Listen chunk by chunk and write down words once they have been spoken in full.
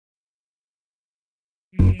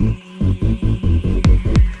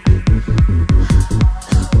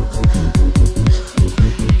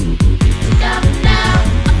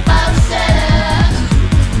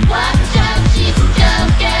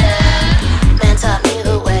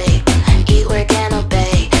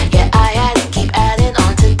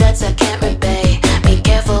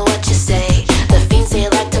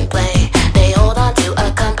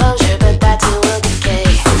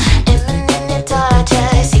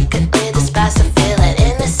He could be the spice of feeling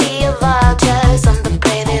in the sea.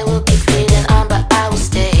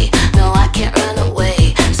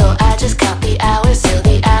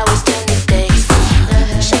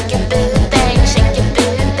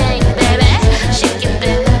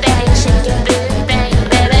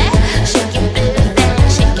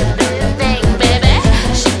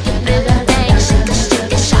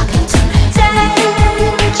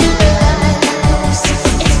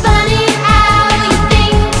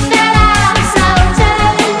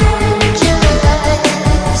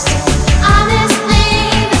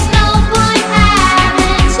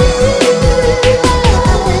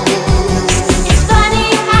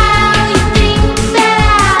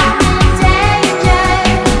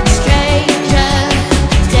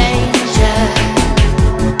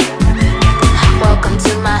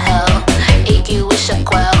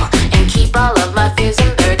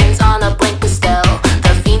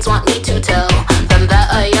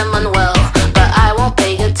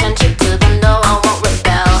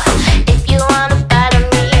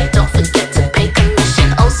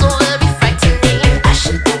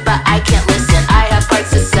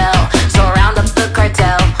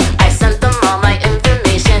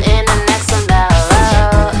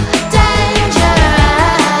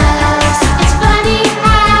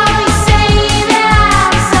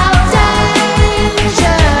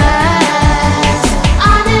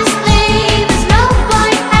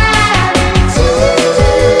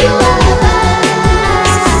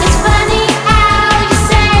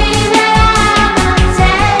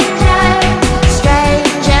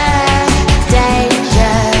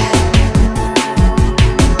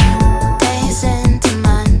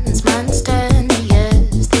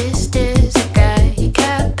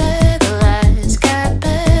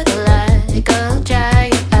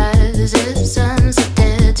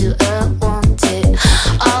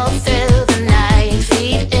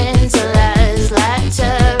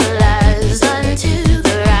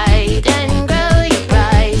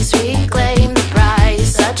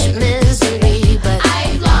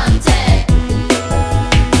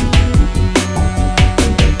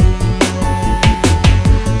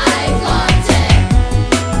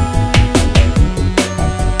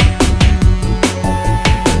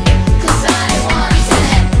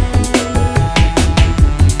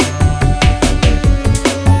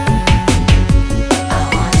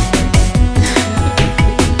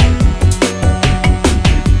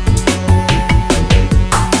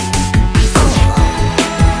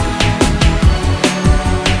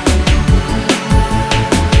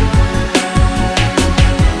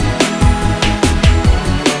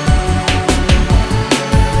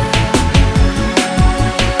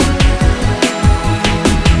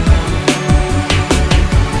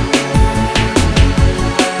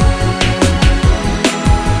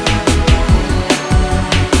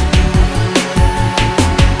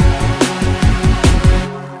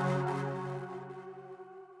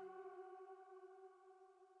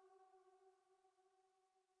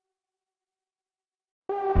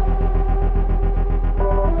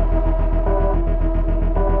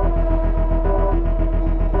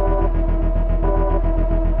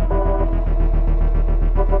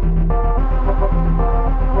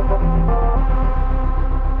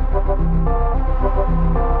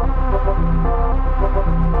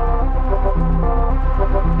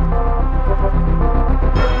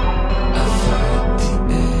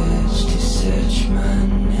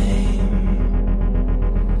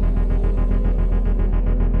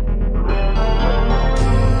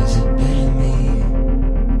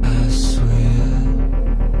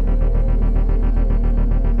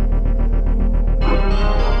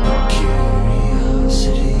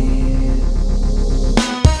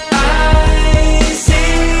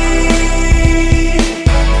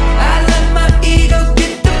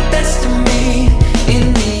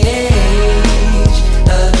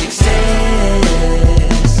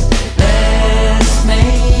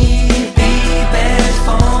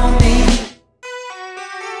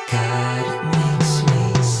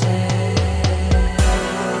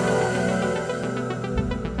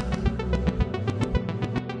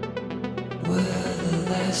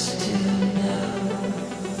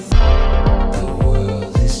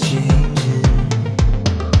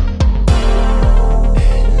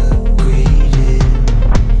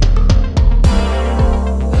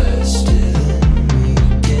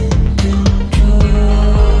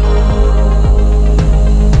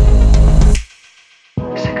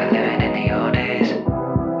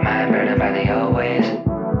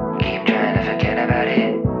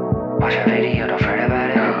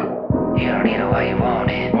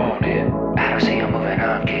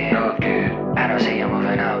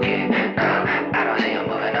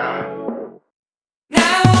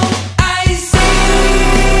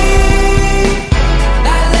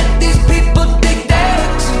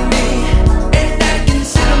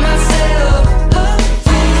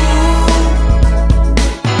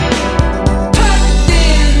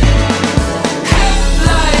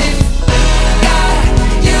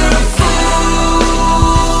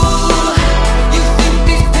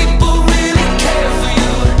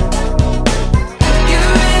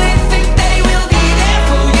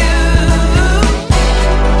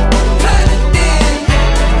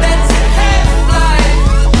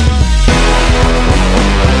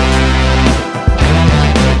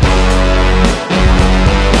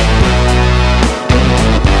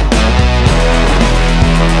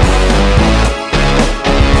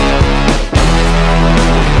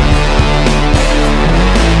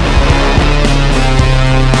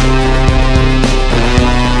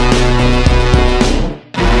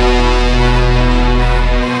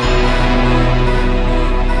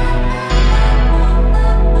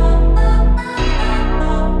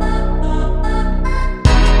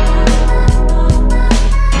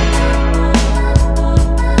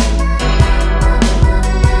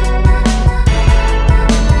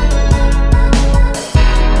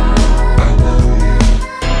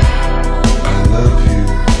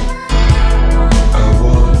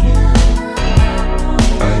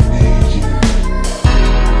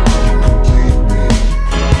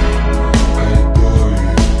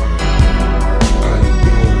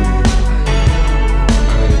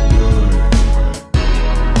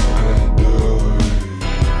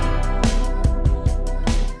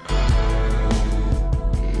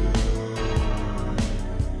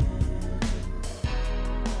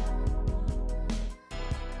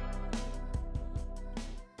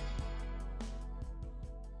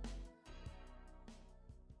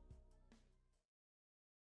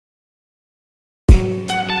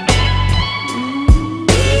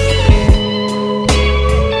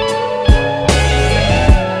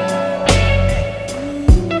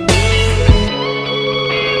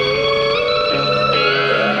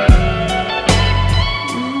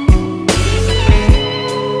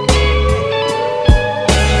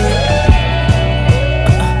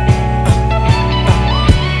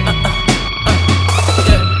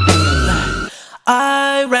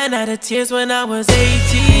 shed tears when I was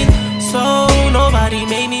 18. So nobody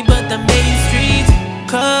made me but the main streets.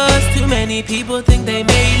 Cause too many people think they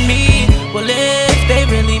made me. Well, if they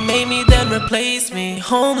really made me, then replace me.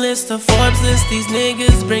 Homeless to Forbes list, these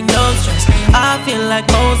niggas bring no stress. I feel like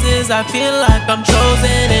Moses, I feel like I'm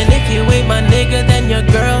chosen. And if you ain't my nigga, then your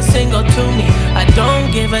girl single to me. I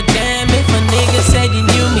don't give a damn if a nigga said you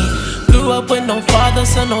knew me. Grew up with no father,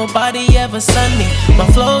 so nobody ever son me. My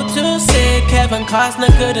flow too sick, Kevin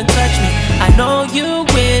Costner couldn't touch me. I know you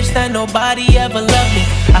wish that nobody ever loved me.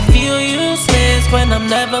 I feel useless when I'm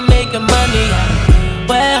never making money.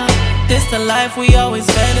 Well, this the life we always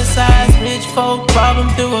fantasize. Rich folk problem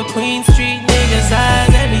through a Queen Street nigga's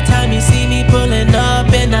eyes. Every time you see me pulling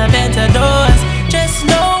up in Aventadors, just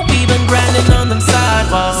know we been grinding on them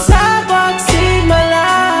sidewalks. Sidewalks in my life.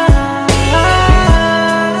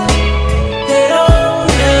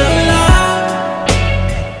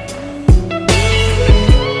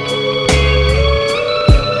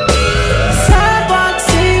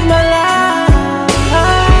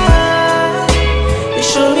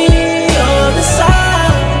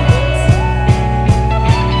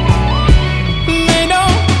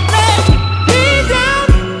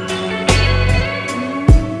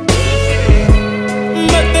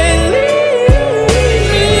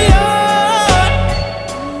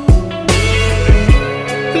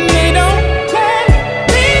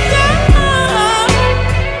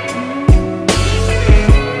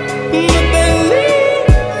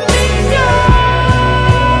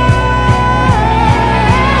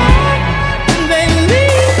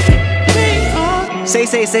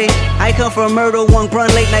 Say, I come from murder, one brun,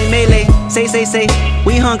 late night melee. Say,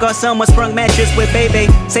 we hung our summer sprung mattress with baby.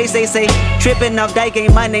 Say, tripping off die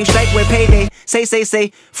game, my name strike with payday.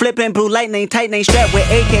 Say, flipping blue lightning, tight name strapped with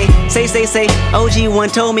AK. Say, OG one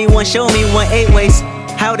told me, one showed me, one 8 ways.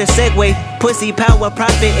 How to segue, pussy, power,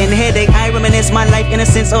 profit, and headache. I reminisce my life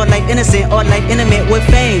innocence, or life innocent, or life intimate with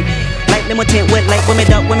fame. Like limited with like women,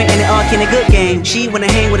 dark women, and it all in a good game. She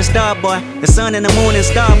wanna hang with a star boy, the sun and the moon and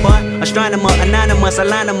star boy. Astronomer, anonymous, I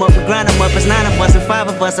line them up, we grind them up. It's 9 of us and 5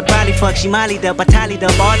 of us. I probably fuck, she mollied up, I tallied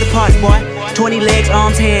up all the parts, boy. 20 legs,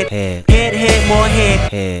 arms, head, more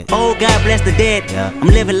head. Oh, God bless the dead. I'm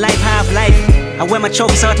living life, half life. I wear my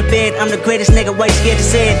trophies out to bed. I'm the greatest nigga, why you scared to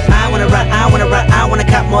say it? I wanna rock, I wanna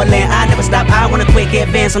cop more land. I never stop, I wanna quick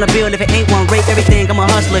advance on the bill. If it ain't one, rape everything. I'm a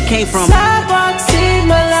hustler, came from sidewalks in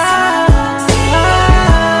my life.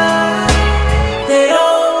 They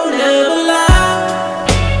don't ever lie.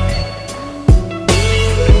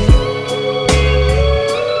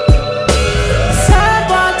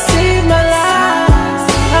 Sidewalks in my life.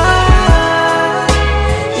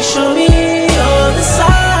 You show me all the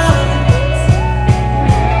signs.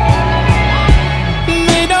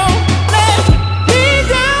 They don't let me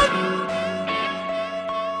down,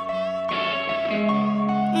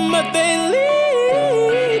 but they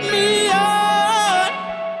lead me on.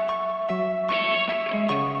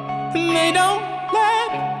 They don't let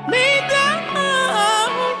me down,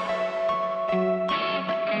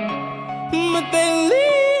 but they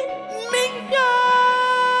lead me on,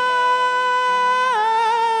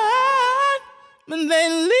 but they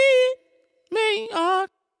lead me on.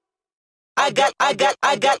 I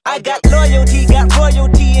got loyalty, got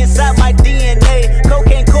royalty inside my DNA.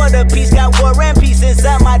 Cocaine quarter piece, got war and peace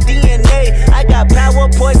inside my DNA. I got power,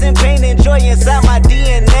 poison, pain, and joy inside my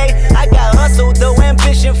DNA. I got hustle, though,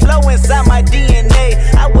 ambition, flow inside my DNA.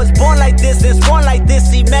 I was born like this and sworn like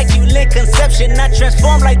this, immaculate conception. I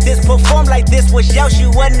transform like this, perform like this, wish out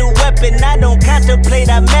you a new weapon. I don't contemplate,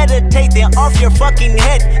 I meditate, then off your fucking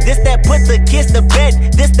head. This that put the kids to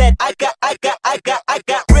bed. This that I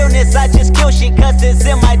got realness, I just kill shit cause it's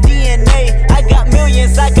in my DNA. I got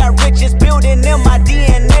millions, I got riches building in my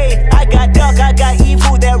DNA. I got dark, I got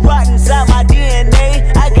evil that rot inside my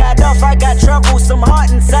DNA. I got off, I got trouble, some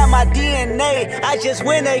heart inside my DNA. I just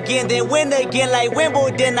win again, then win again like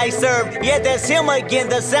Wimbledon I serve. Yeah, that's him again,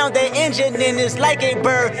 the sound that engine in is like a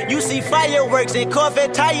bird. You see fireworks and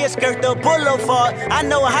Corvette tires skirt the boulevard. I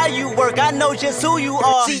know how you work, I know just who you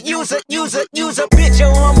are. See, use a bitch,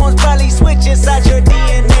 your hormones probably switch inside your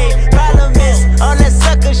DNA. Problem is, all that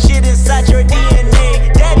sucker shit inside your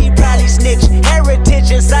DNA. Daddy probably snitch,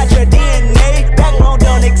 heritage inside your DNA. Backbone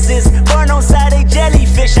don't exist, born on side a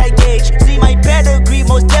jellyfish I gauge. See my pedigree,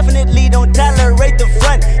 most definitely don't tolerate the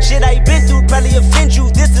front. Shit I been through probably offend you,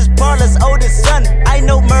 this is Paula's oldest son. I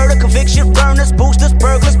know murder, conviction, burners, boosters,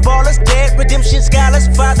 burglars, ballers, dead, redemption, scholars,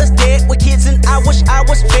 fathers dead with kids and I wish I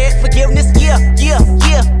was fed. Forgiveness, yeah.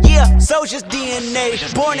 Soldier's DNA,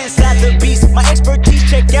 born inside the beast. My expertise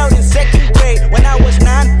checked out in 2nd grade. When I was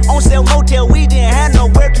 9, on sale motel, we didn't have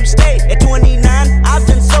nowhere to stay. At 29, I've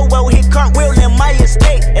done so out here cartwheel in my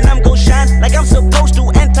estate. And I'm gon' shine like I'm supposed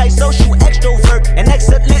to. Antisocial extrovert. And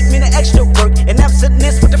excellent meaning extra work. And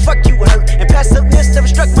absentness, what the fuck you hurt? And passiveness never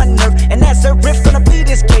struck my nerve. And that's a riff gonna be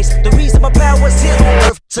this case. The reason my power's here on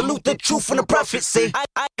earth. Salute the truth from the prophecy.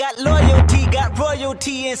 I got loyalty, got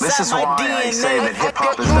royalty inside my DNA. This is why I say that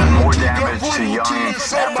hip-hop has done more damage to young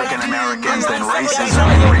African Americans than racism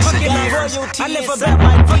in recent years. I live about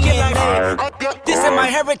my DNA. This is my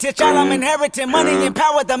heritage, all I'm inheriting. Money and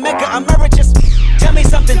power, the mecca emeritus. Tell me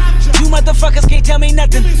something, you motherfuckers can't tell me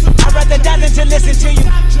nothing. I'd rather die than to listen to you.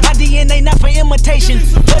 My DNA not for imitation,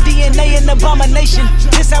 your DNA an abomination.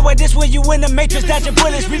 This how it is when you in the matrix, dodging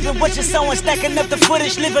bullets, reaping what you're sowing, stacking up the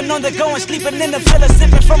footage, living on the go and sleeping in the villa,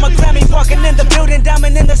 sipping from a Grammy, walking in the building,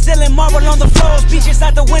 diamond in the ceiling, marble on the floors, beaches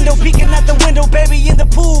out the window, peeking out the window, baby in the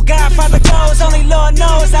pool, Godfather goes, only Lord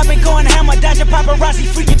knows. I've been going hammer, dodging paparazzi,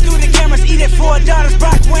 freaking through the cameras, eating 4 daughters,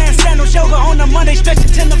 Brock wearing sandals, yoga on the Monday,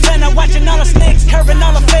 stretching to November, watching all the snakes, curving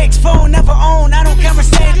all the fakes, phone never own, I don't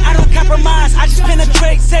conversate, I don't compromise, I just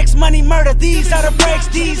penetrate, sex, money, murder, these are the breaks,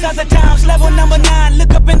 these are the times, level number 9,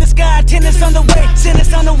 look up in the sky, tennis on the way,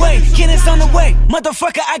 sinners on the way, Kenneth on the way,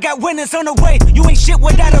 motherfucker, I got winners on the way, you ain't shit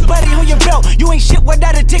without a buddy on your belt, you ain't shit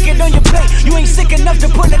without a ticket on your plate, you ain't sick enough to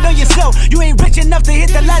put it on yourself, you ain't rich enough to hit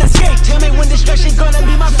the light escape, tell me when destruction gonna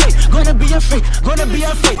be my fate, gonna be a fate, gonna be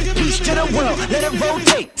a fate, peace to the world, let it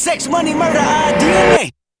rotate, sex, money, murder, our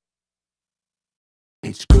DNA.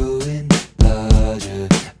 It's growing larger,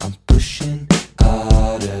 I'm pushing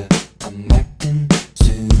harder, I'm acting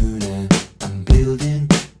sooner, I'm building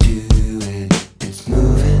to it. It's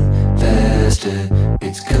moving faster,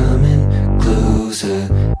 it's coming closer,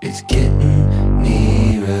 it's getting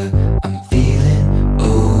nearer, I'm feeling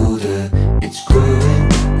older. It's growing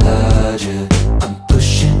larger, I'm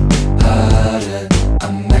pushing harder,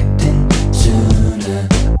 I'm acting sooner,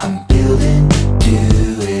 I'm building to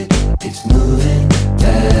it. It's moving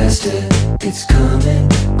faster, it's coming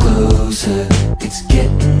closer, it's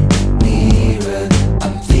getting nearer,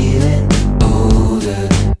 I'm feeling older.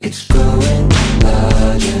 It's growing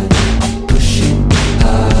larger, I'm pushing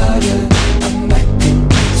harder, I'm acting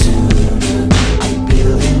sooner, I'm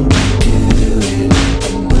building to it,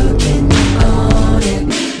 I'm working on it.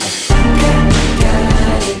 I think I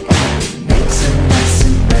got it, it makes a nice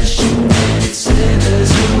impression and it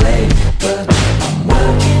slithers away, but I'm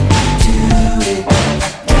working to it.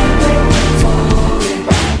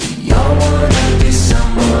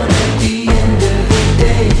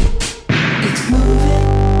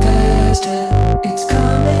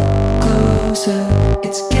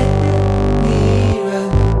 It's getting nearer,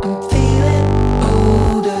 I'm feeling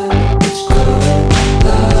older. It's growing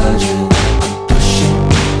larger, I'm pushing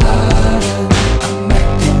harder, I'm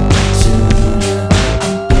acting sooner,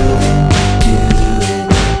 I'm building to it,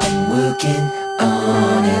 I'm working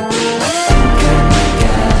on it. I think I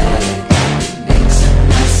got it, it makes a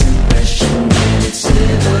nice impression when it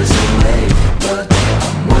slithers away, but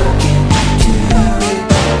I'm working to it,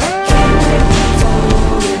 I can't wait for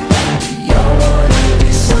it. Y'all wanna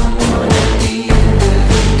be someone at the end of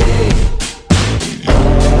the day. Y'all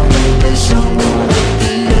wanna be someone at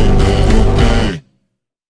the end of the day.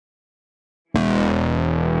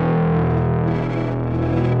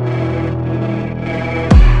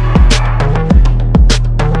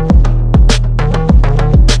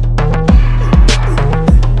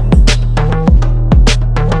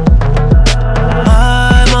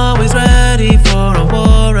 I'm always ready for a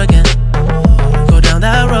war again. Go down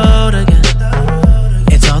that road again.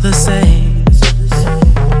 It's all the same.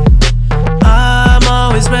 I'm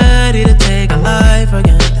always ready to take a life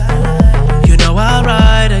again. You know I'll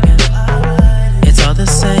ride again. It's all the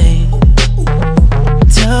same.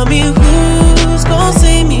 Tell me who's gonna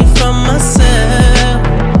save me from myself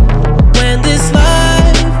when this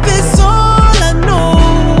life is all I know.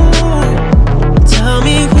 Tell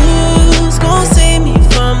me who's gonna save me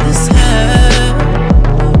from this hell.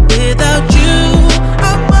 Without you,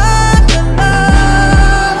 I'm alone.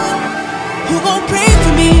 Who gon' pray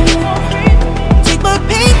for me? Take my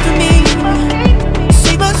pain for me.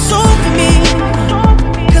 Save my soul for me.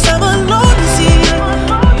 'Cause I'm alone to see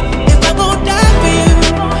if I'm gon' die for you.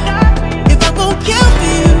 If I'm gon' kill for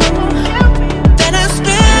you, then I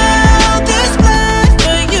spill this blood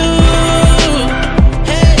for you.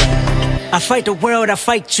 Hey. I fight the world, I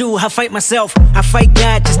fight you, I fight myself, I fight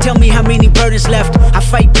God, just tell me how many burdens left. I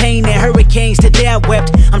fight pain and hurricanes, today I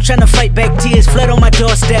wept. I'm trying to fight back tears, flood on my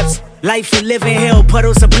doorsteps. Life and living hell,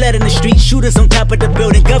 puddles of blood in the street, shooters on top of the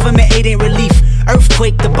building, government aid ain't relief.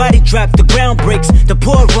 Earthquake, the body drop, the ground breaks, the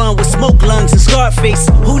poor run with smoke lungs and scarred face.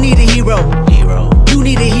 Who need a hero? You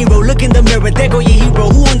need a hero, look in the mirror, there go your hero.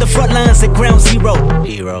 Who on the front lines at ground zero?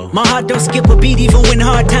 Hero. My heart don't skip a beat even when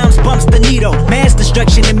hard times bumps the needle. Mass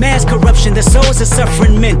destruction and mass corruption, the souls of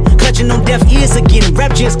suffering men clutching on deaf ears again.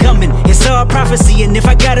 Rapture is coming, it's all prophecy. And if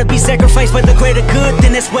I gotta be sacrificed for the greater good,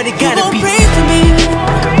 then that's what it gotta be. Pray for me,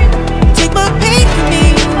 take my pain for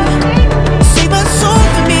me, save my soul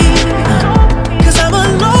for me, 'cause I'm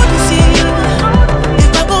alone to see.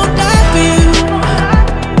 If I'm gon' die for you,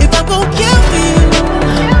 if I'm gon' kill for you,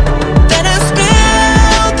 then I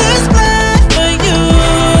spill this blood for you.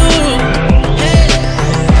 Hey,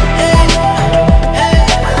 hey, hey.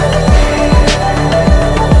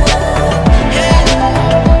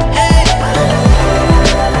 Hey, hey.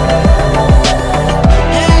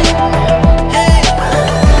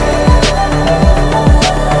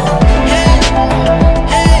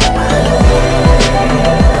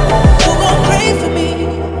 Who gon' pray for me?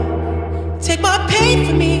 Take my pain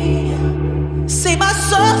for me, save my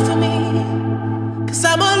soul for me, 'cause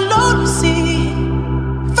I'm alone to see.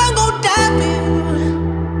 If I'm gon' die for you,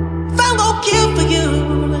 if I'm gon' kill for you,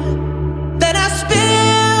 then I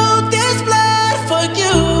spill this blood for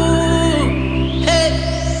you. Hey.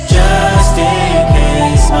 Just in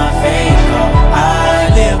case my fate come, I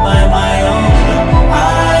live by my own law.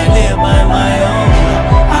 I live by my own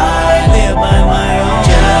law. I live by my own.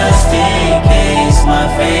 Just in case my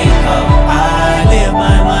fate come, I live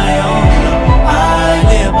by my own law. I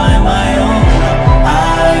live by my own law.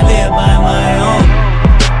 I live by my own.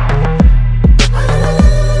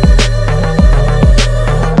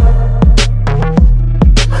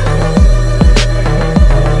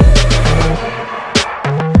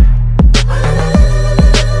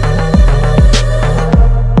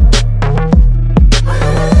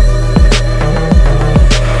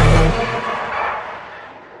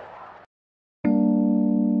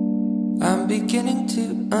 I'm beginning to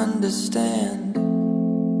understand.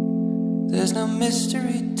 There's no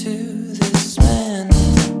mystery to this man.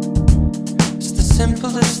 It's the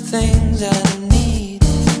simplest things I need.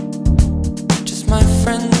 Just my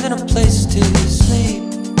friends and a place to sleep.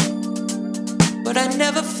 But I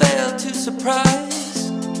never fail to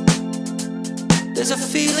surprise. There's a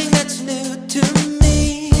feeling that's new to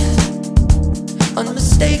me.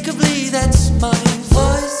 Unmistakably, that's my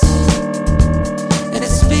voice. And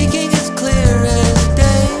it's speaking as clear as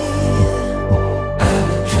day. I've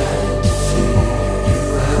been trying to figure you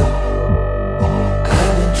out.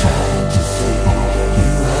 I've been trying to figure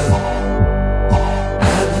you out.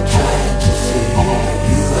 I've been trying to figure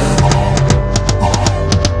you out.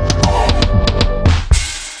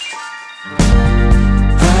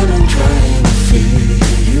 I've been trying to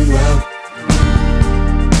figure you out.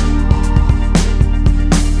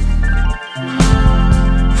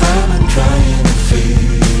 I've been trying to figure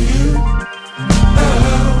you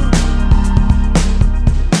out.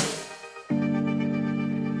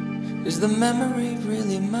 Is the memory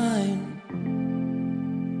really mine?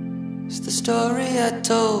 Is the story I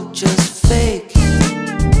told just fake?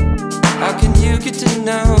 How can you get to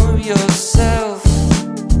know yourself?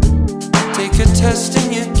 Take a test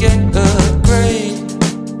and you get a grade.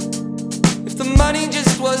 If the money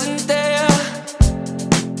just wasn't there,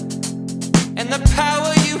 and the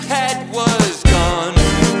power you had was gone,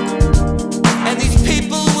 and these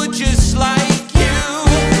people were just like you,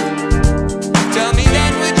 tell me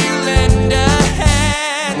then, would you lend a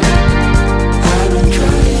hand? I've been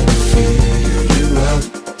trying to figure you out.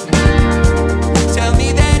 Tell me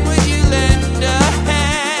then, would you lend a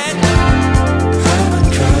hand? I've been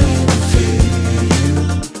trying to figure you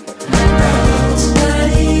out. It's not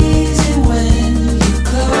easy when you're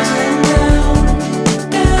closing down,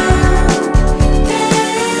 down,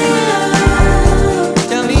 down.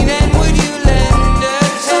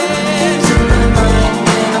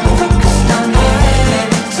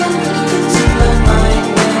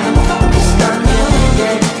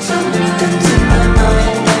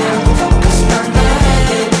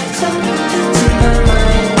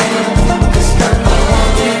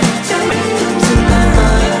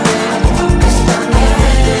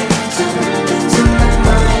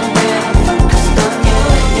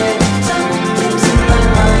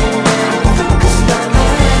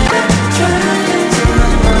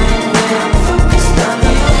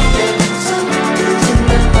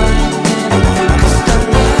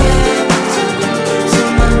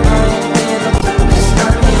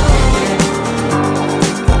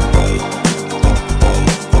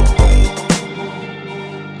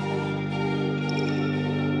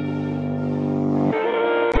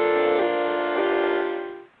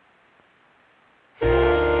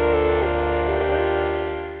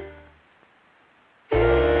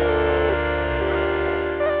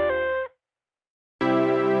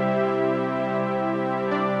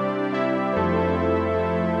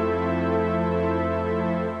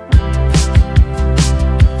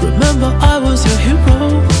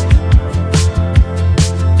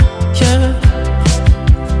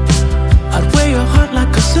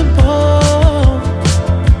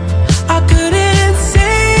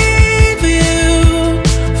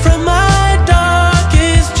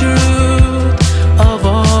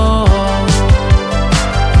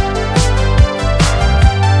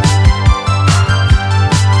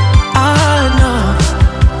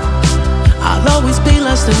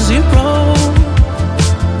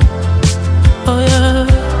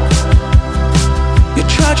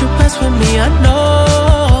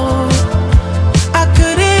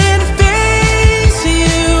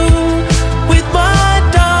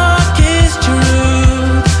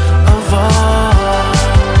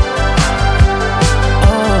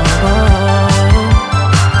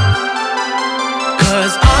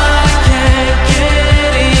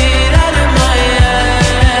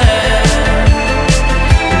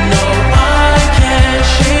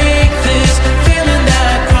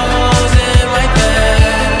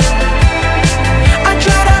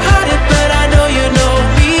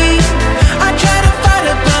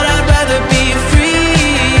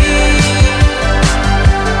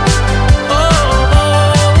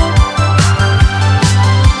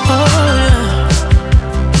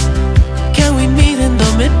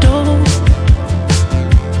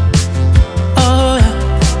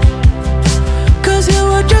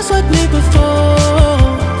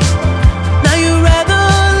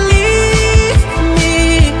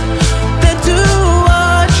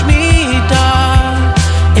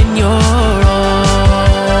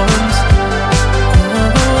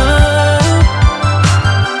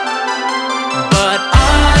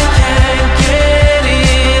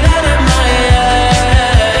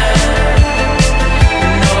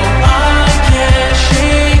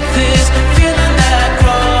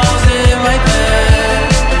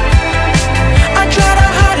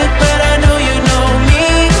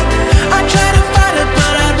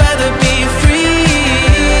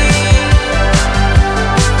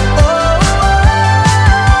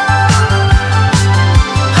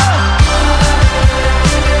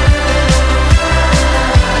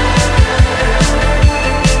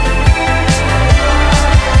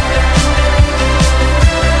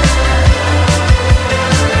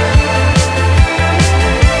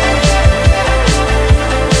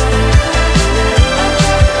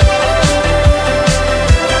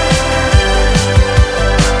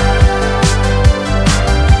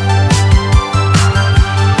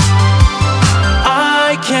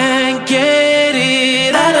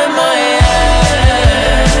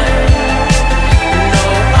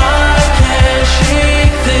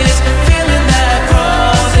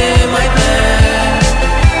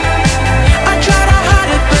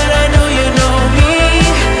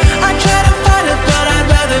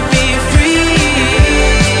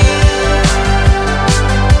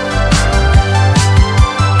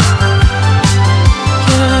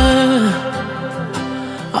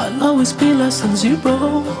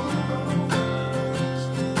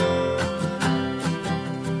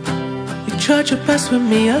 tried your best with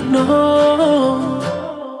me, I know.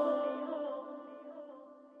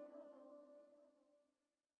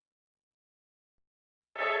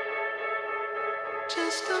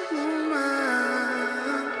 Just a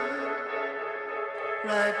moment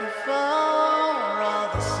right before all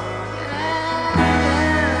the sun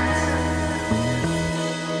ends.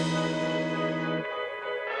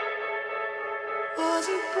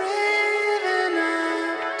 Wasn't brave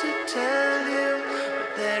enough to tell you that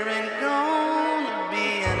there ain't gonna be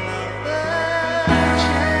another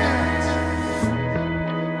chance.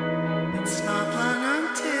 It's not long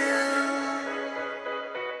until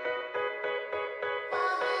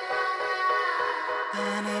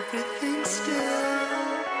and everything's still.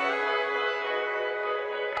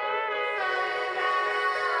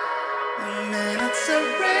 The minutes are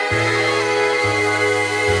racing.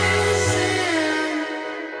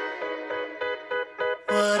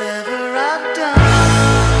 Whatever I've done,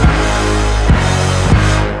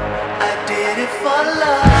 I did it for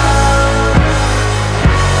love.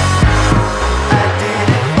 I did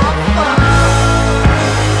it for fun.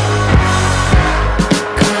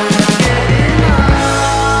 Couldn't get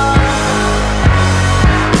enough.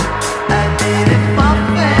 I did it for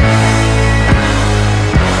fame,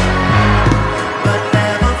 but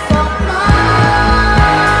never for money.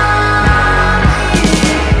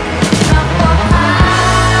 Not for houses,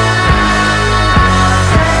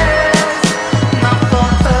 not for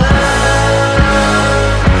her,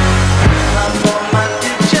 not for my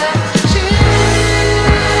future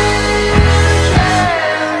children.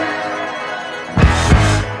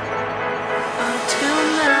 Until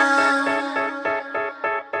now.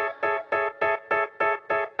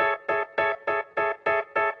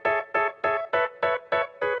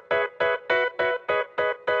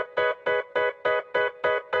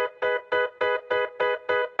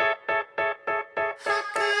 How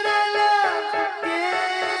could I love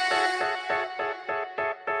again?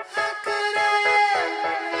 How could I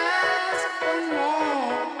ever ask for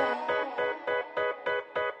more?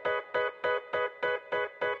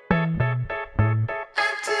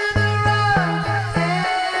 Into the road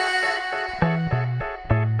ahead,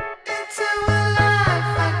 into a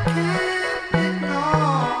life I can't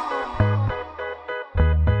ignore.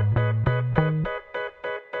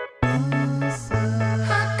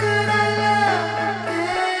 How could I love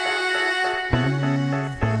again?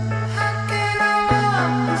 How can I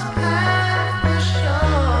walk this path for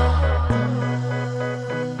sure?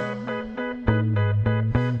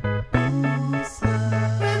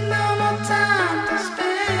 With no more time to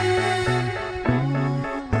spend,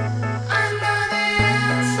 I know the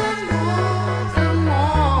answer more and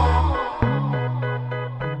more.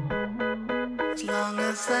 As long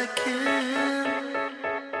as I can,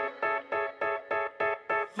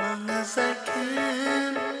 long as I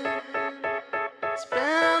can,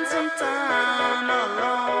 spend some time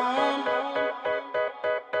alone.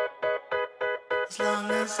 As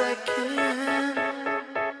long as I can,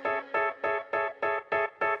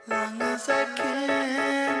 long as I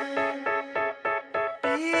can,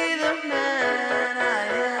 be the man I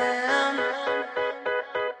am.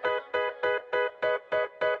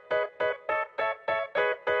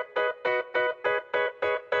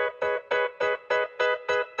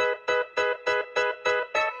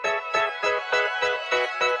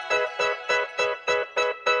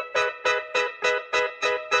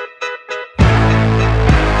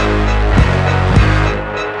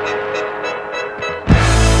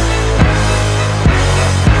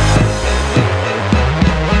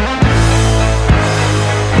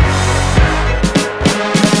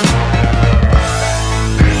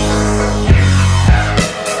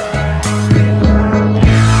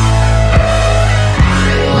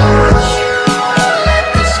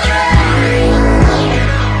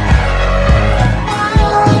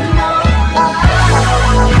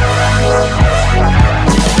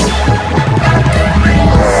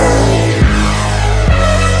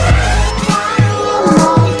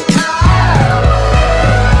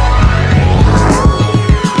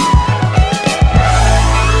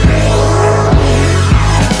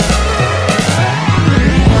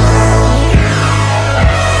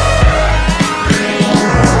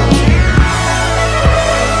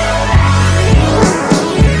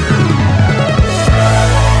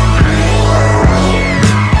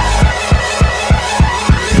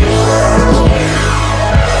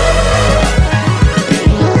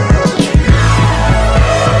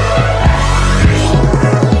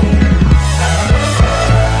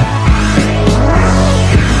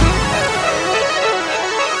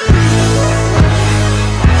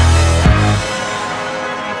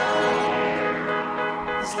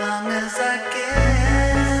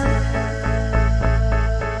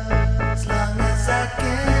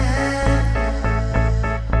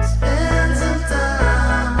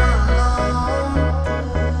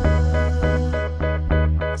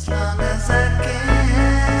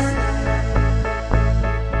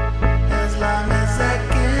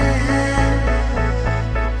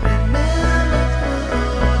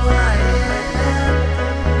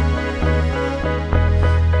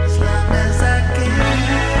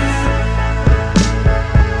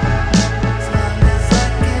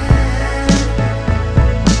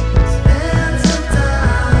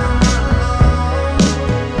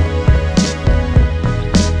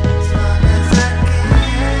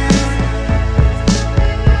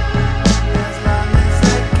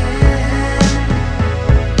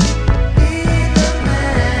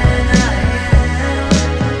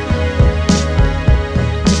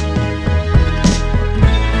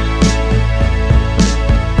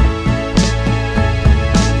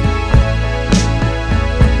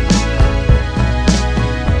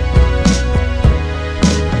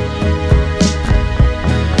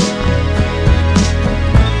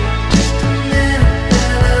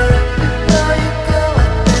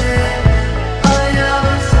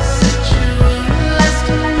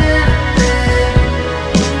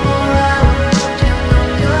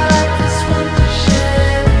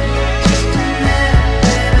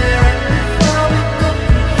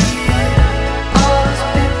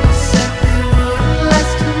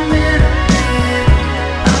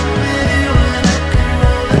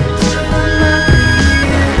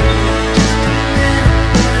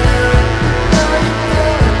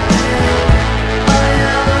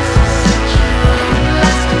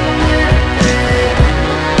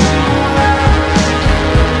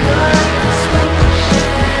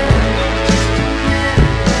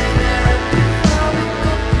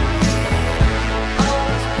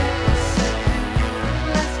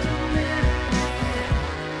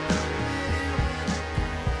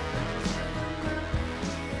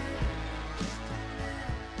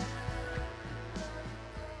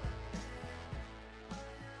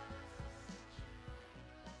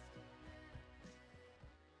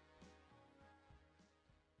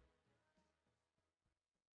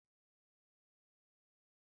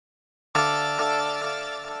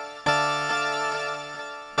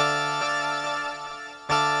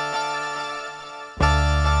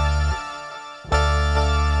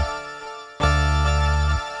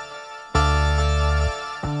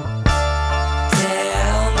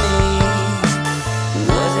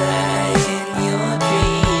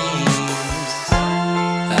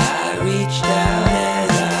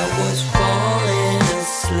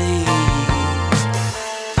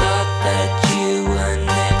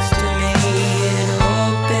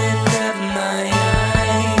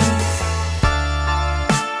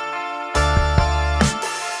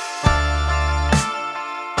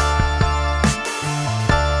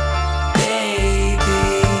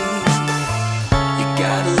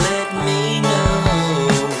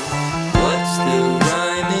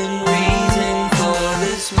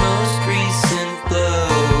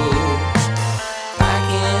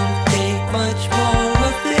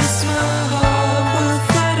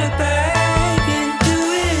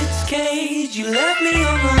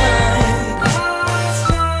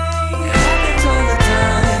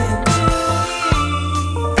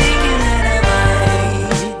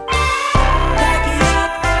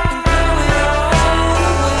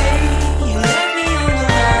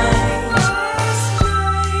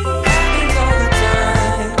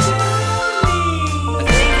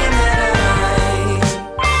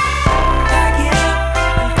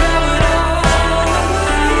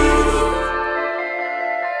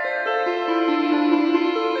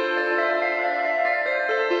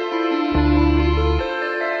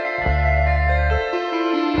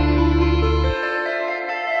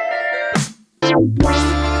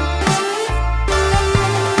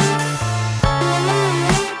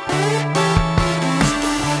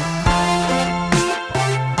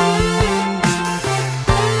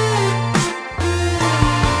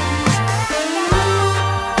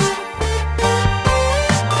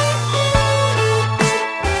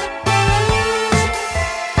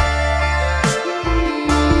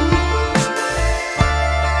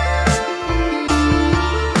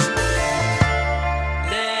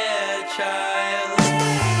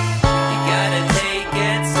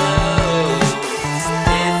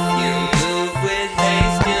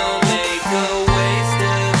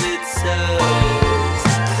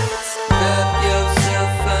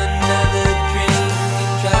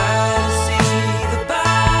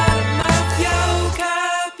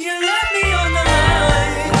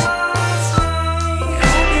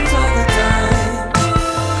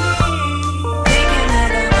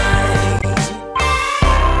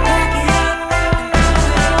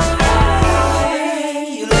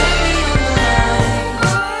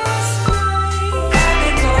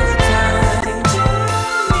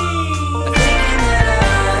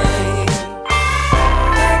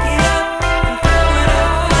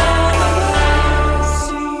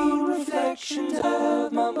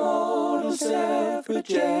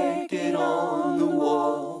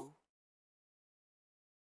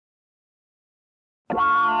 Yo,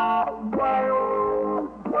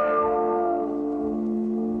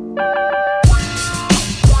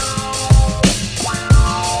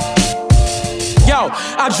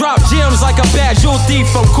 I drop gems like a bad jewel thief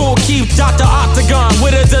from Cool Keith, Dr. Octagon,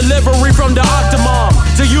 with a delivery from the Octomom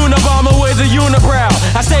to Unabomber with a unibrow.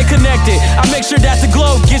 I stay connected, I make sure that the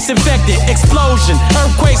globe gets infected. Explosion,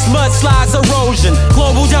 earthquakes, mudslides, erosion.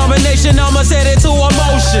 Global domination, I'ma set it to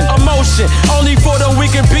emotion. Emotion, only for the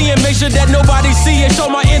weak and being. Make sure that nobody see it.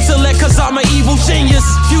 Show my intellect, cause I'm an evil genius.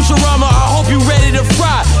 Futurama, I hope you ready to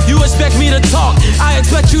fry. You expect me to talk, I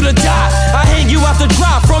expect you to die. I hang you out the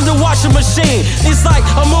dry from the washing machine. It's like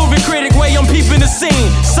a movie critic way I'm peeping the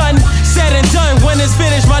scene. Son, said and done, when it's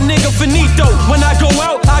finished, my nigga finito. When I go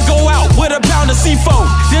out with a pound of C4.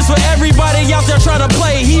 This for everybody out there trying to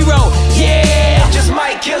play a hero. Yeah, It just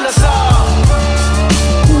might kill us all.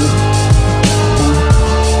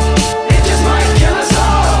 It just might kill us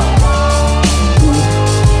all.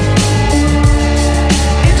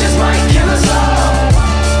 It just might kill us all.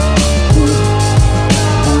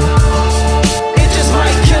 It just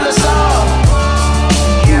might kill us all.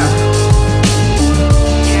 Yeah.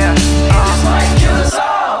 Yeah. It just might kill us all.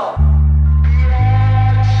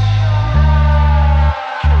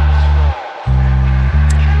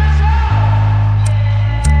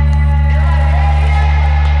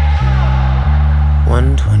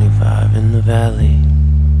 In the valley,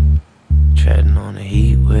 treading on a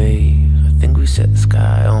heat wave. I think we set the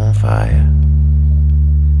sky on fire.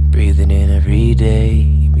 Breathing in every day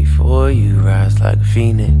before you rise like a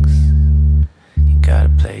phoenix. You gotta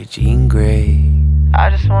play Jean Grey. I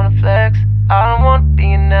just wanna flex, I don't wanna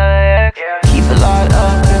be another ex. Keep a lot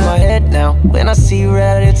up in my head now. When I see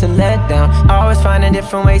red, it's a letdown. Always finding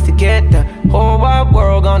different ways to get there. Whole wide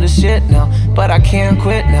world gone to shit now, but I can't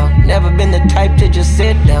quit now. Never been the type to just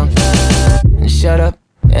sit down and shut up.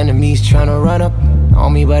 Enemies tryna run up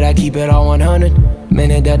on me, but I keep it all 100.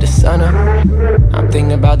 Minute that the sun up, I'm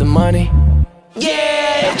thinking about the money.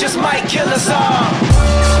 Yeah, it just might kill us all.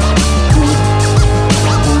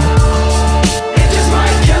 It just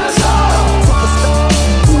might kill us all.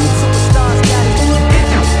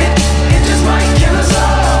 It just might kill us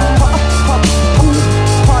all.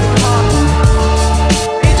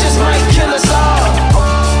 It just might kill us all.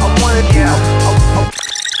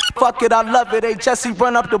 Fuck it, I love it. Hey, Jesse,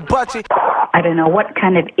 run up the budget. I don't know what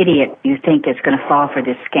kind of idiot you think is going to fall for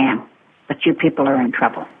this scam, but you people are in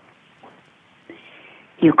trouble.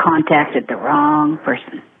 You contacted the wrong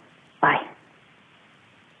person. Bye.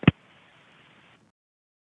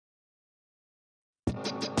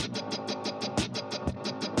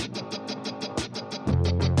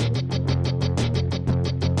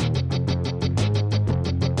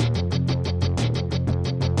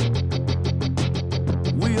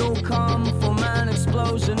 We all come from an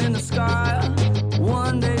explosion in the sky.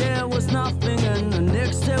 One day there was nothing and the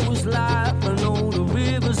next there was life. And all the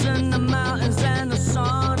rivers and the mountains and the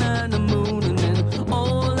sun and the moon. And then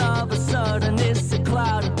all of a sudden it's a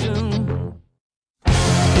cloud of doom.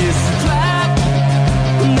 It's a trap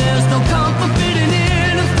and there's no comfort fitting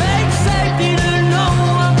in. A fake safety that no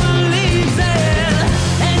one believes in.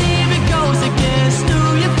 And if it goes against who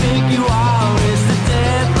you think you are, it's the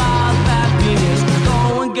death of happiness.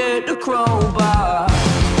 Go and get the crowbar.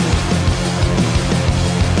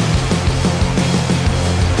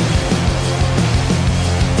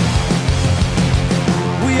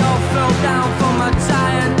 We all fell down from a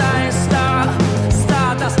giant dying star.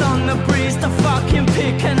 Stardust on the breeze to fucking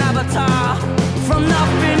pick an avatar. From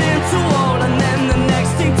nothing into all and then the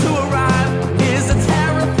next thing to arrive is a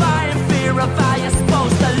terrifying fear of how you're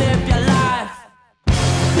supposed to live your life.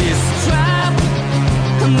 It's a trap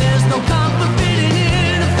and there's no comfort fitting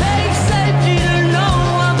in. A fake safety that no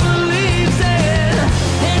one believes in.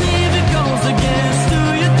 And if it goes against who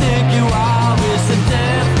you think you are, it's the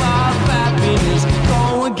death of happiness.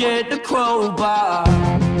 Go and get the crowbar.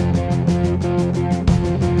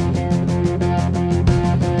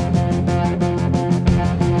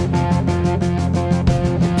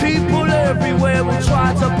 People everywhere will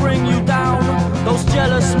try to bring you down. Those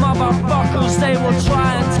jealous motherfuckers, they will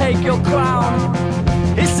try and take your crown.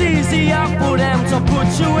 It's easier for them to put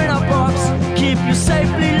you in a box, keep you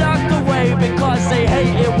safely locked away because they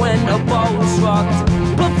hate it when the boat's rocked.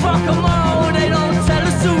 But fuck them all, they don't tell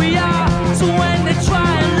us who we are. So when they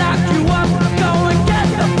try and lock you up, go and get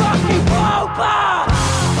the fucking crowbar.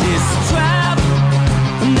 It's a trap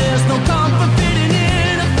and there's no comfort fitting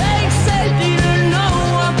in. A fake safety that no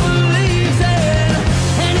one believes in.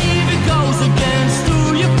 And if it goes against who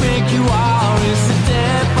you think you are, it's the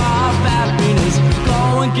death of happiness.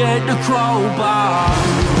 Go and get the crowbar.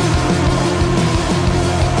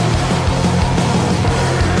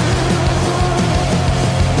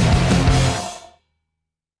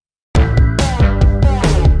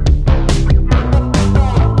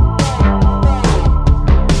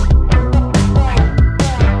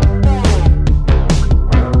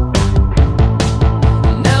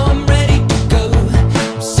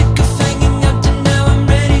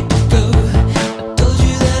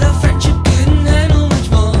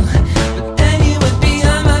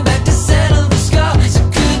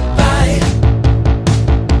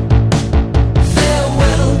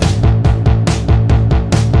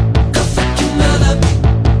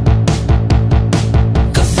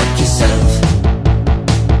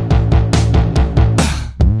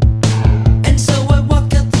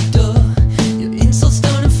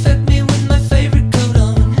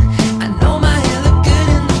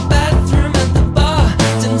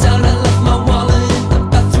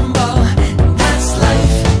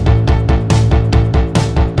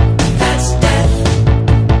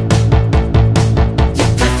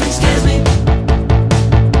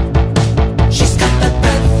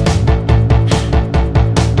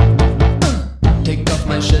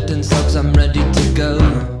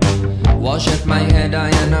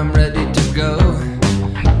 I'm ready to go.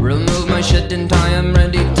 Remove my shirt and tie, I'm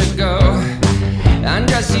ready to go.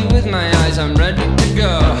 Undress you with my eyes, I'm ready to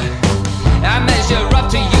go. I measure up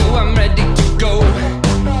to you, I'm ready to go.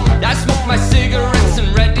 I smoke my cigarettes,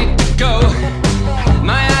 I'm ready to go.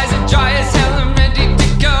 My eyes are dry as hell, I'm ready to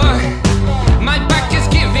go. My back is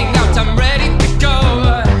giving out, I'm ready to go.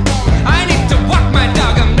 I need to walk my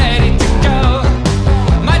dog, I'm ready to go.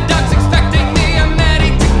 My dog's expecting me, I'm ready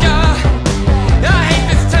to go. I hate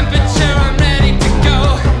this temperature, I'm ready to go.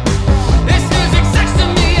 This music sucks to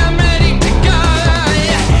me, I'm ready to go.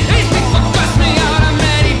 These people bust me out, I'm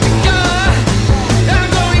ready to go. I'm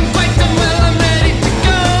going quite well, I'm ready to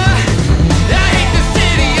go. I hate the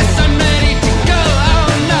city, it's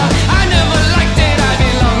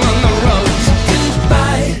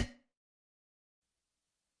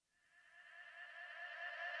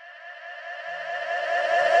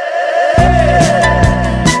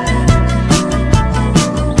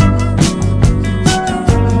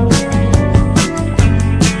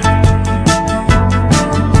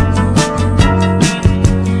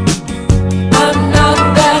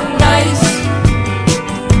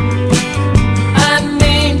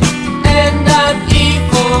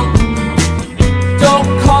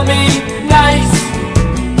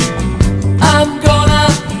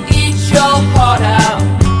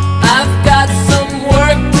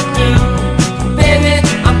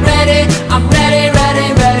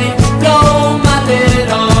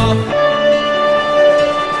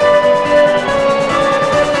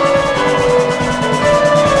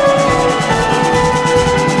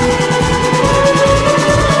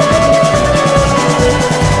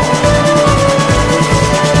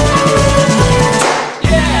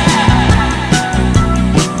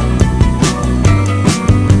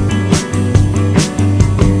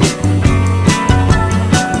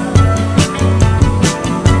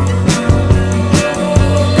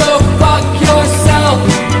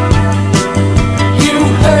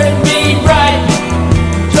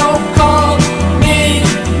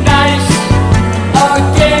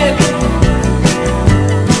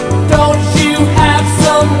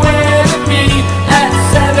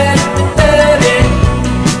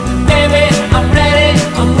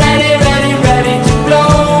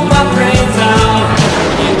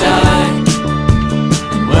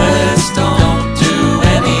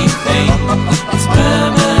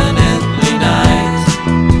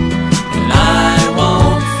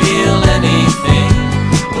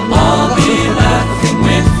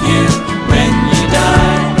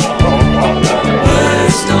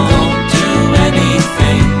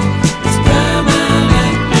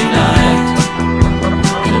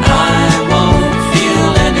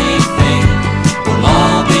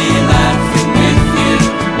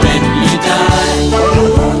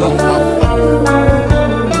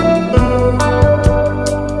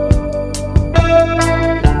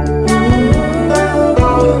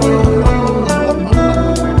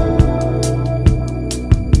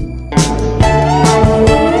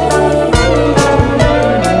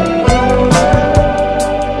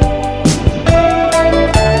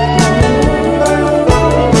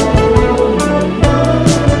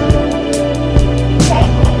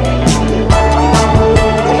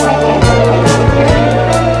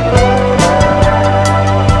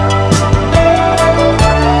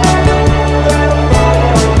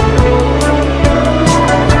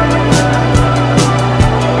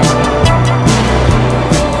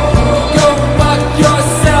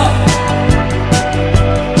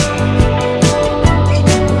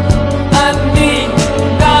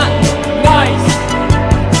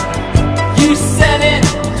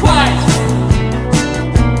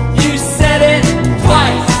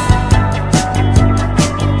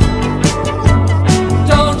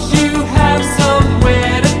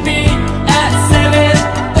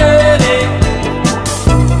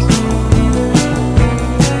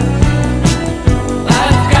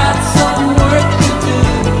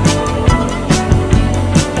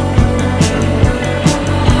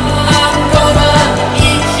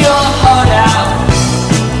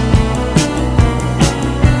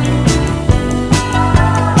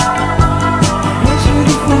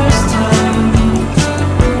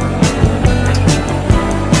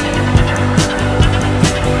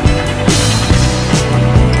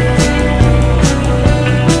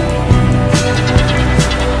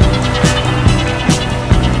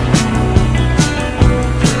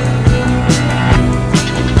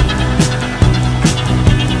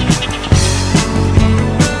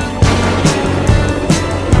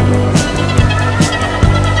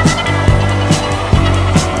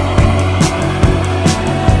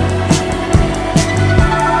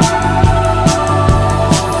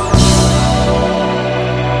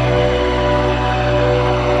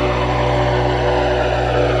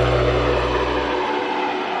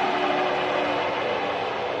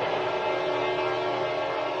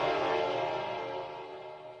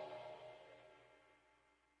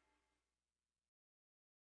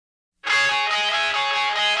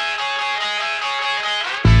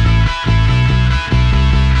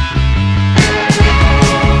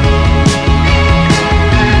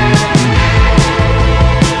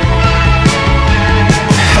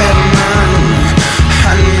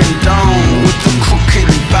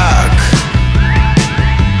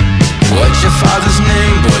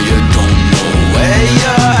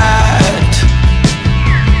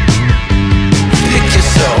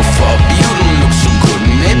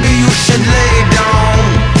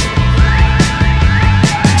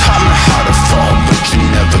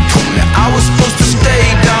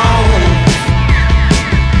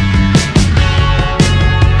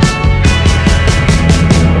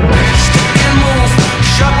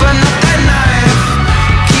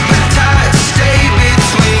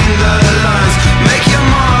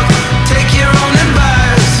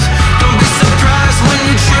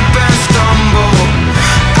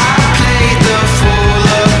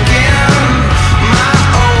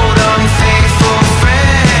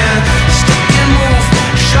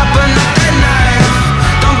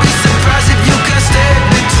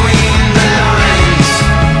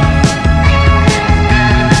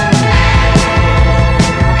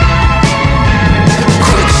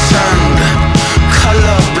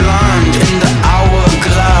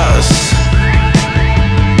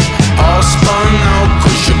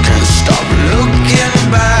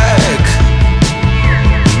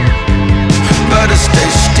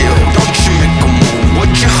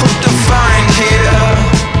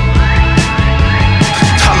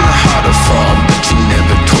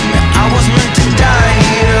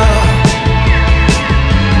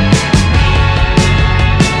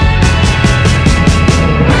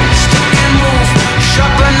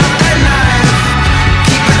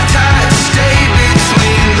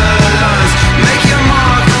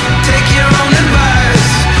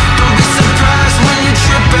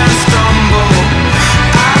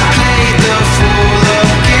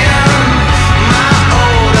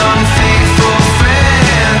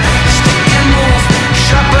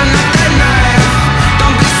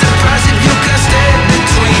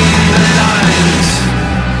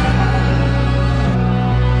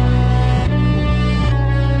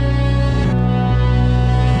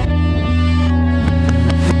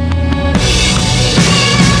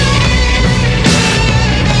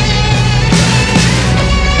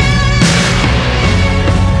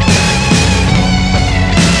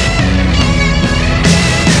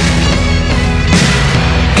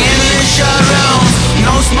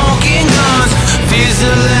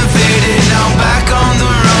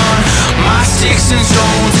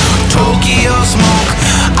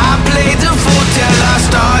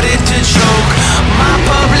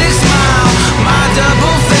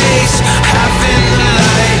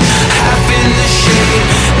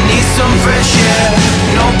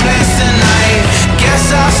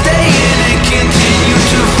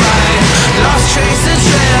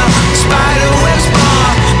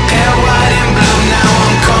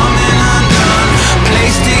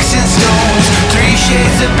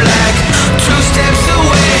to black. 2 steps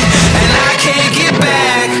away and I can't get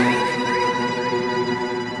back.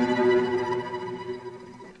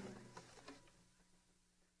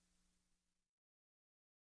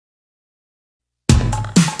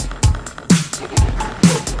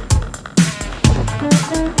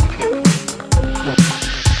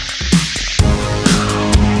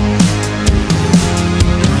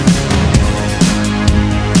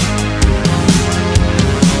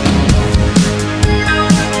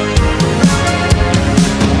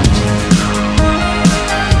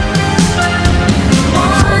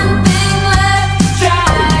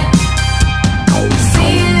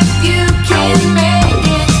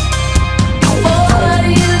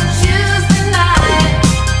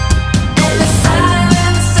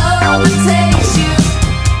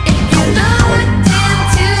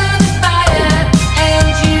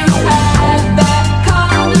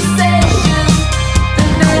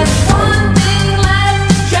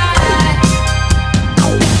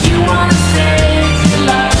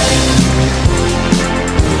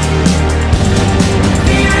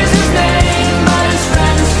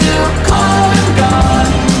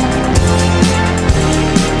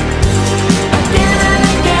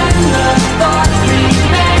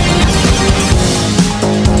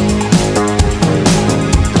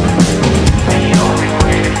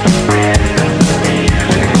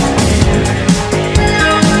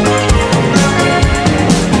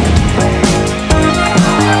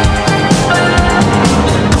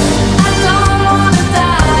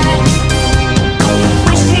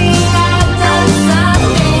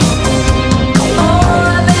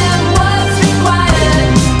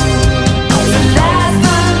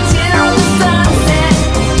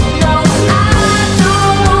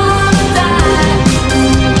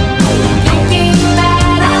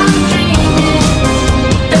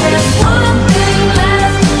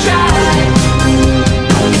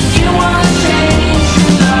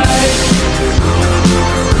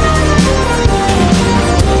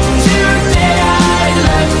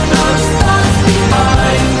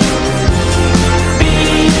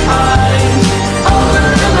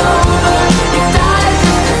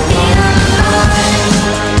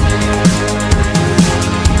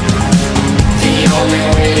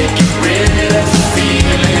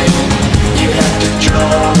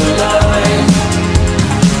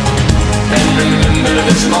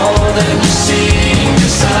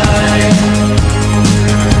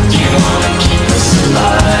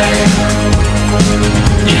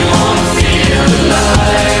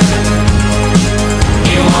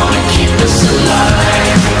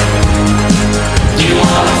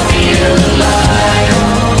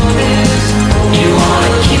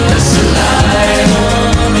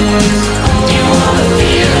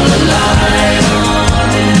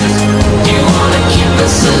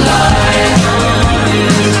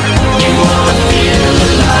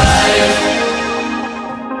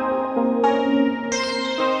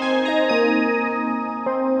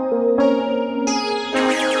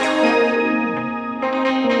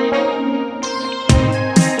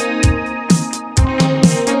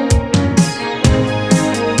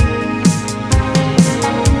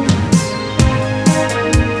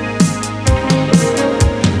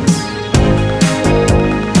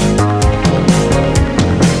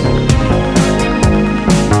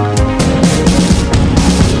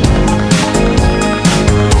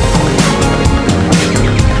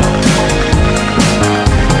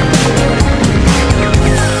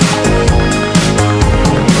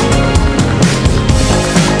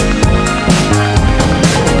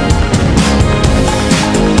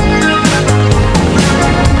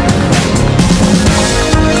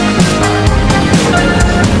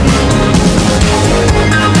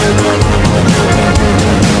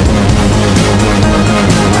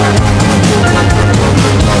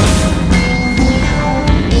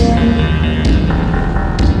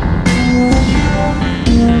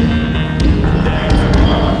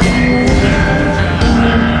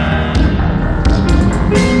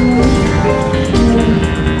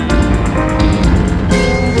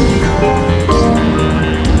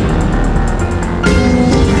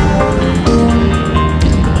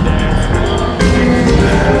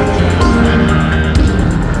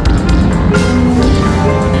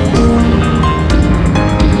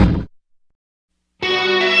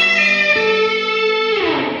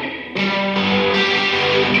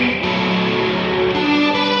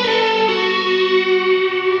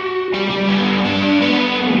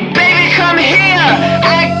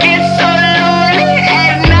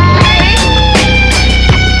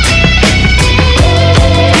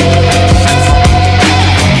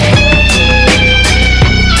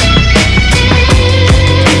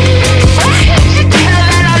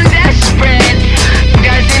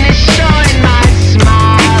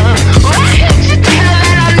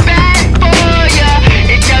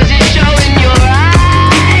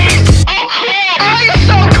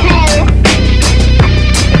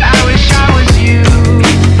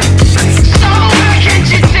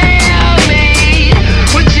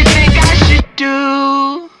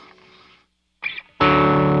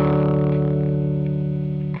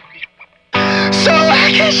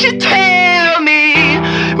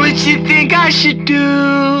 you think I should do?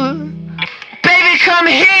 Baby, come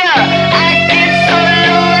here. I get so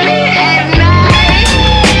lonely at night.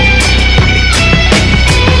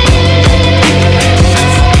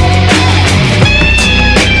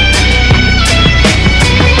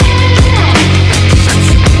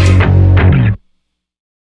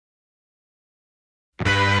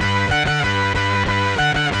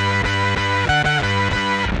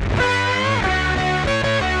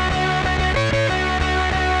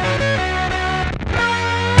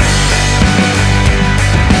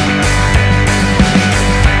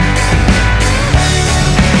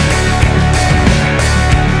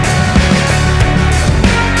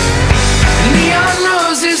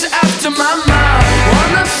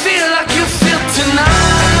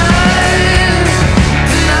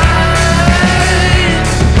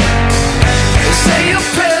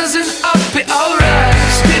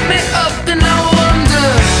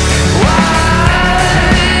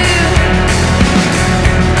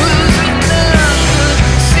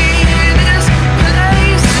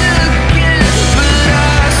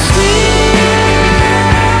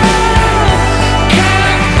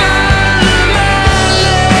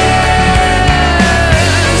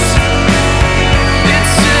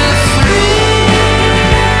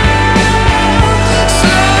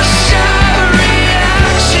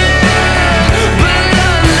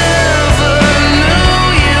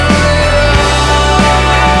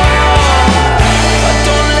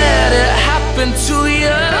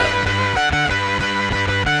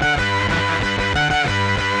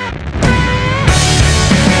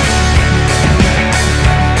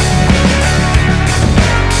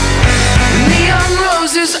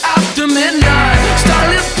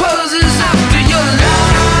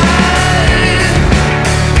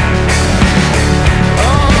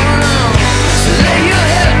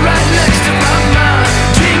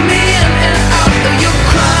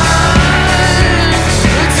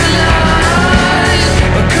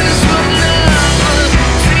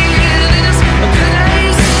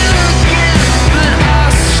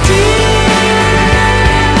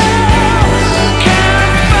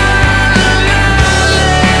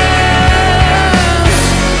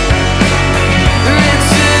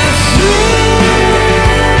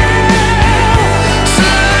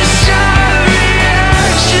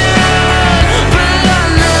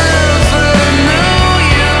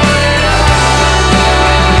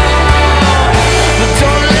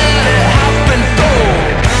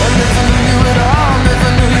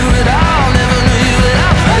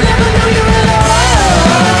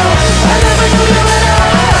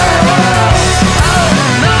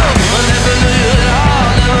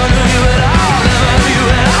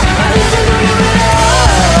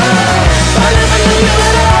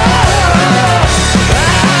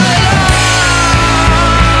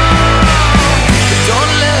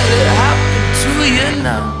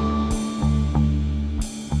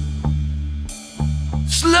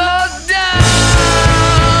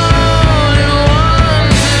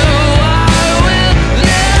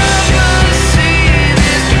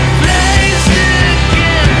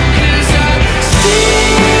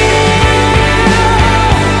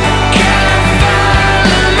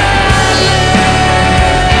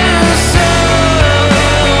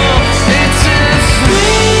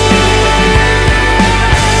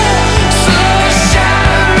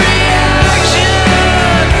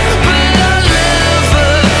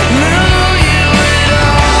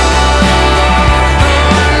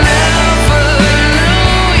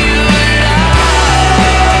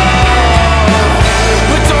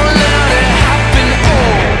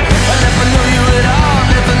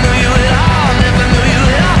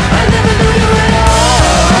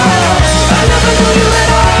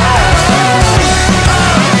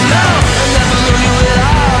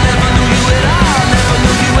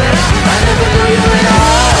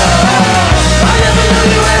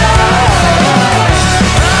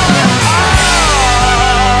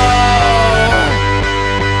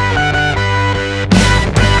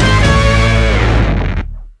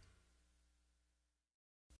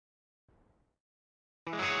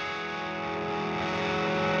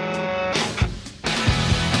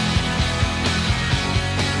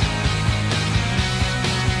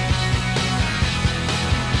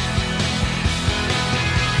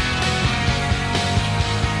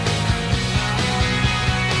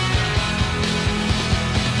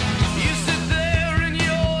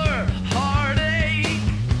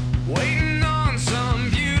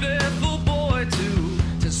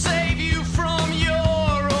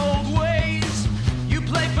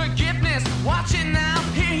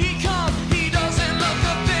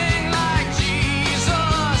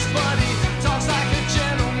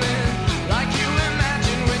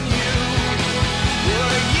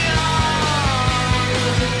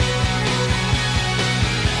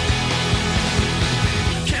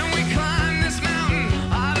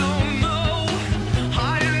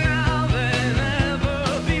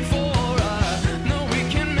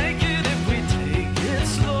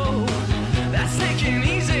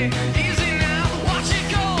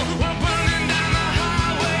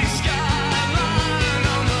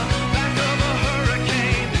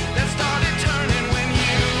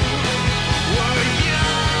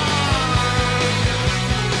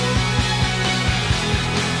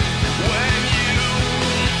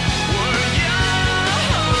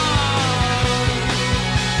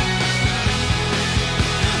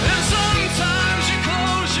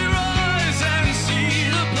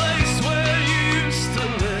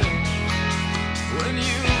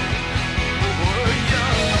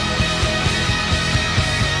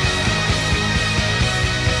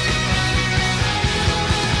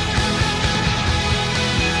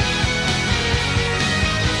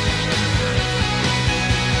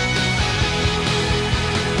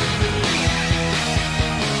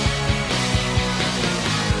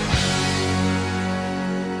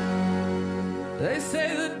 They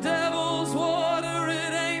say the devil's water,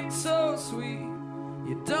 it ain't so sweet.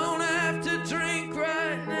 You don't have to drink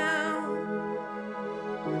right now,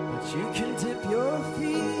 but you can dip your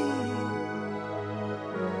feet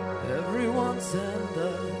every once in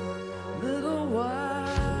a little while.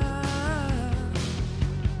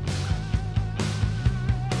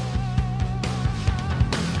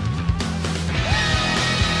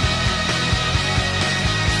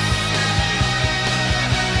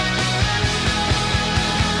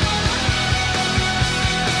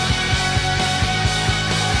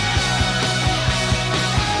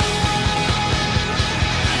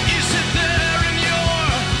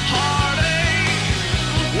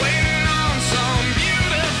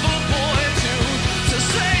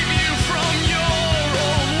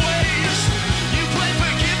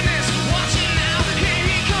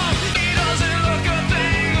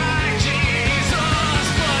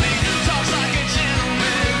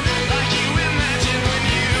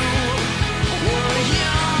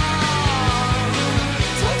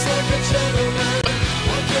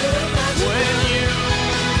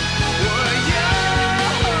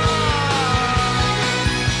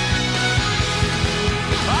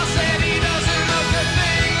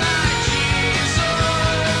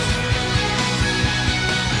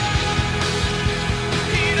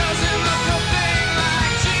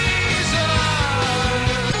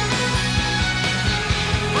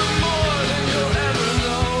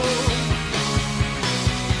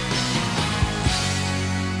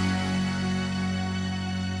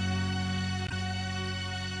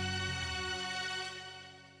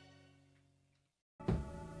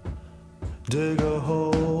 Dig a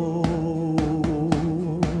hole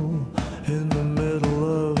in the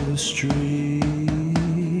middle of the street.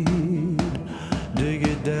 Dig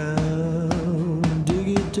it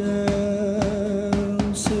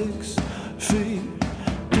down 6 feet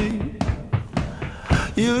deep.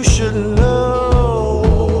 You should know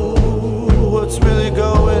what's really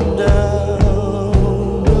going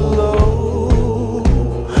down below.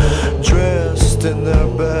 Dressed in their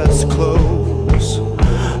best clothes,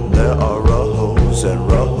 there are rows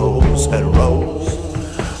and rows and rows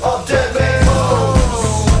of dead man's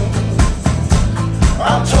bones.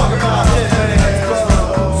 I'm talking about dead man's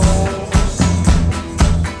bones.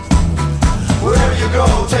 Wherever you go,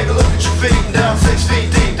 take a look at your feet. And down 6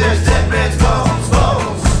 feet deep, there's dead man's bones.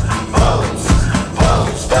 Bones, bones,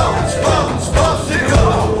 bones, bones, bones, bones. Dig 'em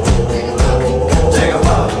up. Dig 'em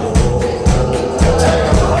up. Take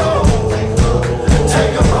 'em home.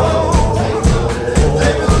 Take 'em home.